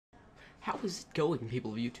How is it going,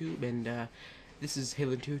 people of YouTube? And this is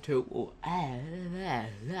Halen220.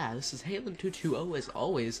 This is Halen220 as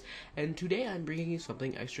always, and today I'm bringing you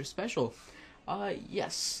something extra special.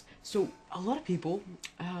 Yes. So a lot of people,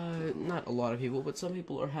 not a lot of people, but some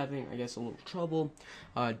people are having, I guess, a little trouble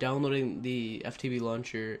downloading the FTB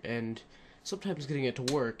Launcher and sometimes getting it to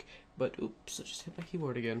work. But oops, I just hit my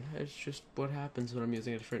keyboard again. It's just what happens when I'm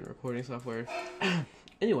using a different recording software.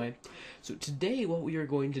 Anyway, so today what we are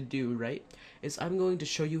going to do, right, is I'm going to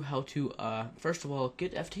show you how to, first of all,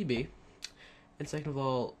 get FTB, and second of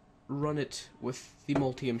all, run it with the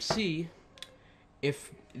MultiMC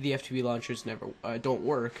if the FTB launchers never don't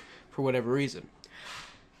work for whatever reason.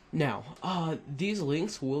 Now, these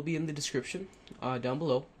links will be in the description down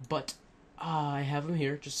below, but I have them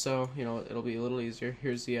here just so, you know, it'll be a little easier.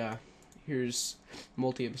 Here's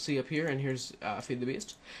MultiMC up here, and here's Feed the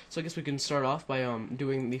Beast. So I guess we can start off by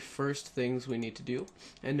doing the first things we need to do,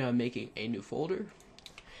 and making a new folder.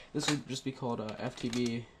 This would just be called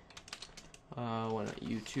FTB, why not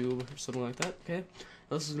YouTube or something like that. Okay,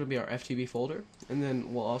 this is going to be our FTB folder, and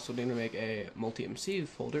then we'll also need to make a MultiMC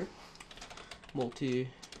folder, multi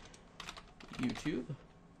YouTube.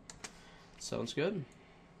 Sounds good.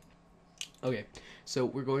 Okay, so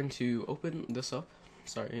we're going to open this up.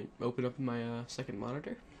 Sorry, open up my second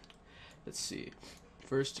monitor. Let's see.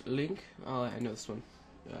 First link. I know this one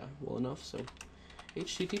well enough. So,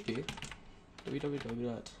 http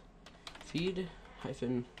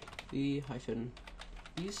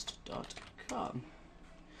www.feed-the-beast.com.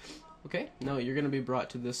 Okay, now you're going to be brought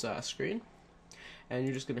to this screen, and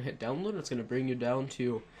you're just going to hit download. It's going to bring you down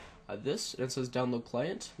to this, and it says download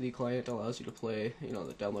client. The client allows you to play, you know,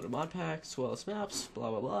 the downloaded mod packs, as well as maps, blah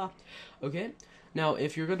blah blah. Okay. Now,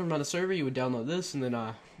 if you're going to run a server, you would download this and then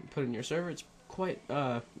put it in your server. It's quite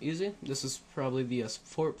easy. This is probably the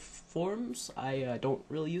forms. I don't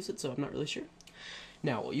really use it, so I'm not really sure.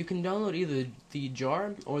 Now, you can download either the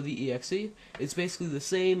jar or the exe. It's basically the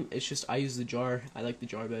same. It's just I use the jar. I like the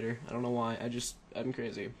jar better. I don't know why. I'm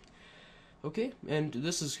crazy. Okay, and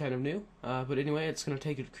this is kind of new. But anyway, it's going to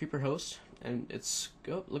take you to Creeper Host, and it's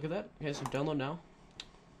go. Look at that. Okay, so download now.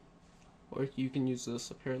 Or you can use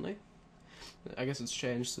this apparently. I guess it's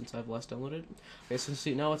changed since I've last downloaded. Okay, so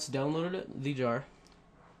see, now it's downloaded it, the jar.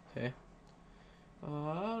 Okay.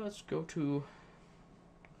 Let's go to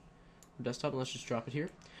desktop and let's just drop it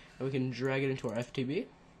here. And we can drag it into our FTB.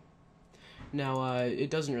 Now,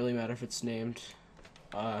 it doesn't really matter if it's named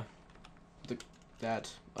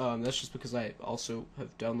that's just because I also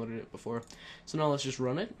have downloaded it before. So now let's just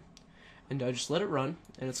run it. And just let it run,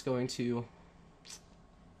 and it's going to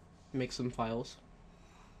make some files.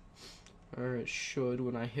 Or it should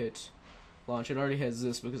when I hit launch. It already has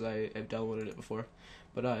this because I have downloaded it before.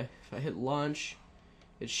 But if I hit launch,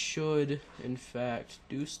 it should in fact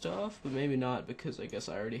do stuff, but maybe not because I guess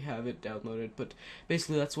I already have it downloaded. But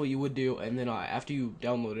basically that's what you would do, and then after you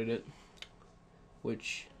downloaded it,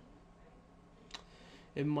 which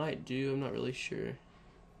it might do, I'm not really sure.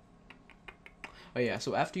 Oh yeah,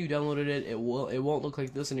 so after you downloaded it, it won't look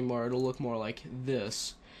like this anymore. It'll look more like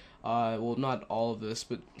this. Well, not all of this,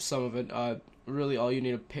 but some of it. Really, all you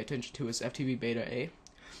need to pay attention to is FTB Beta A,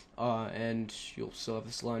 and you'll still have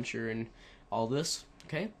this launcher and all this.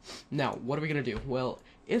 Okay. Now, what are we gonna do? Well,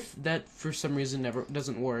 if that for some reason never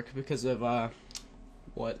doesn't work because of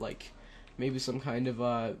like maybe some kind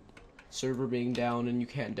of server being down and you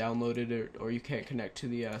can't download it or you can't connect to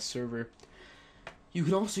the server, you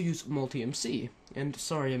can also use MultiMC. And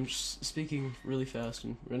sorry, I'm just speaking really fast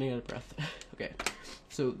and running out of breath. Okay,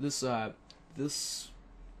 so this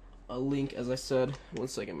link, as I said, one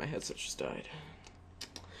second, my headset just died.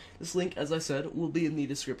 This link, as I said, will be in the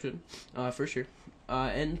description, for sure,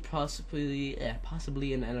 and possibly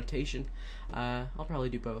an annotation. I'll probably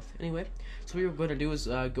do both. Anyway, so what you're going to do is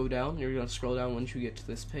go down. You're going to scroll down once you get to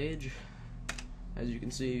this page. As you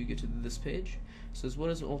can see, you get to this page. It says, what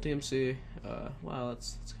is MultiMC? Wow,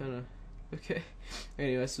 that's kind of okay.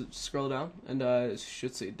 Anyway, so scroll down, and it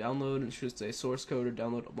should say download, and it should say source code or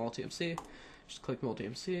download MultiMC. Just click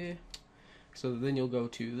MultiMC. So then you'll go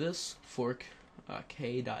to this fork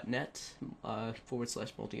k.net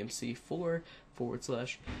 /MultiMC4 / how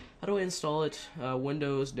do I install it?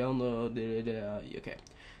 Windows download. Okay.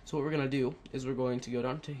 So what we're gonna do is we're going to go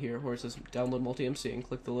down to here where it says download MultiMC and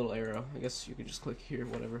click the little arrow. I guess you can just click here,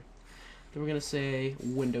 whatever. Then we're gonna say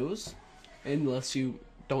Windows, unless you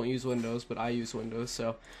don't use Windows, but I use Windows,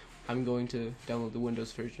 so I'm going to download the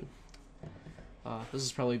Windows version. This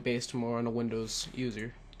is probably based more on a Windows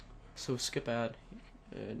user, so skip ad,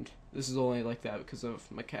 and this is only like that because of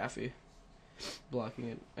McAfee blocking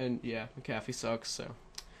it, and yeah, McAfee sucks, so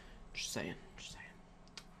just saying.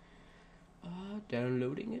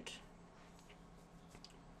 downloading it.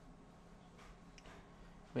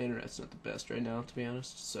 My internet's not the best right now, to be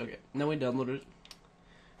honest. So, okay, now we downloaded it.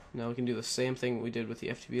 Now we can do the same thing we did with the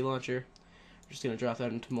FTB Launcher. We're just going to drop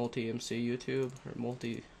that into MultiMC YouTube, or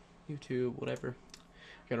multi-YouTube, whatever.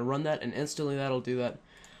 We're going to run that, and instantly that'll do that.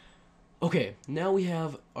 Okay, now we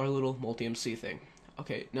have our little MultiMC thing.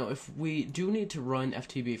 Okay, now if we do need to run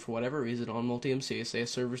FTB for whatever reason on MultiMC, say a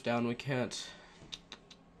server's down, we can't...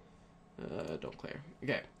 don't clear.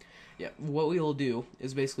 Okay, yeah, what we will do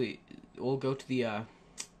is basically, we'll go to the, I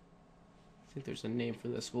think there's a name for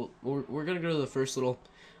this. We're going to go to the first little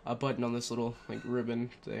button on this little like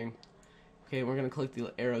ribbon thing. Okay, we're going to click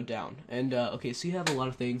the arrow down. And, okay, so you have a lot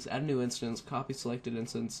of things. Add a new instance, copy selected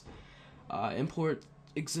instance, import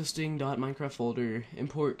existing .minecraft folder,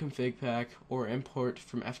 import config pack, or import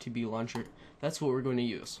from FTB Launcher. That's what we're going to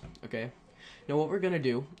use, okay? Now what we're going to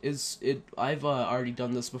do is, I've already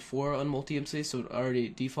done this before on MultiMC, so it already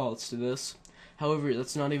defaults to this. However,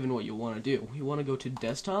 that's not even what you want to do. You want to go to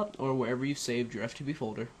desktop, or wherever you saved your FTB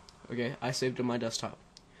folder. Okay, I saved it on my desktop.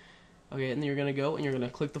 Okay, and then you're going to go, and you're going to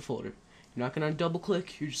click the folder. You're not going to double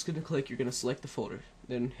click, you're just going to click, you're going to select the folder.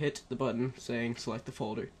 Then hit the button saying select the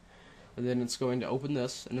folder. And then it's going to open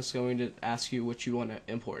this, and it's going to ask you what you want to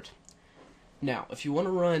import. Now, if you want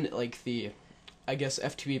to run, like, the, I guess,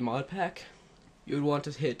 FTB mod pack, you would want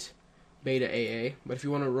to hit beta AA. But if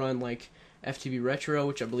you want to run, like, FTB retro,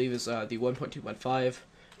 which I believe is the 1.2.5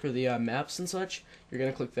 for the maps and such, you're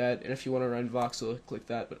going to click that. And if you want to run voxel, click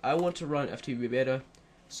that. But I want to run FTB beta,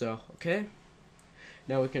 so, okay.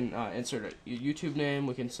 Now we can insert a YouTube name.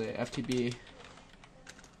 We can say FTB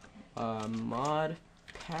mod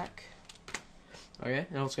pack. Okay,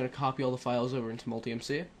 now it's going to copy all the files over into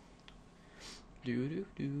MultiMC.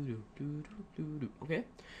 Okay,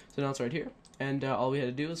 so now it's right here. And all we had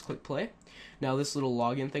to do is click play. Now this little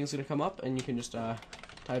login thing's going to come up, and you can just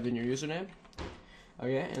type in your username.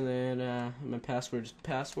 Okay, and then my password is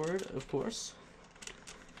password, of course.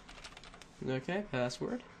 Okay,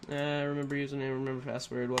 password. Remember username, remember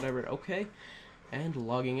password, whatever. Okay, and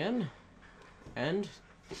logging in. And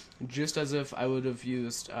just as if I would have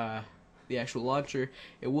used the actual launcher,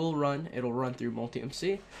 it will run. It'll run through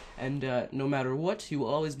MultiMC, and no matter what, you will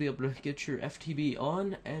always be able to get your FTB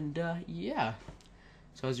on. And yeah.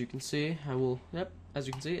 So as you can see, I will. Yep. As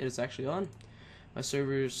you can see, it is actually on. My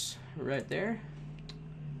server's right there.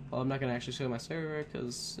 Well, I'm not gonna actually show my server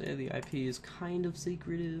because the IP is kind of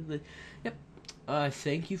secretive. But, yep.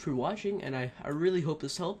 Thank you for watching, and I really hope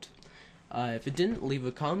this helped. If it didn't, leave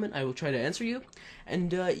a comment. I will try to answer you.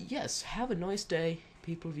 And yes, have a nice day,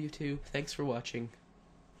 people of YouTube. Thanks for watching.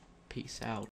 Peace out.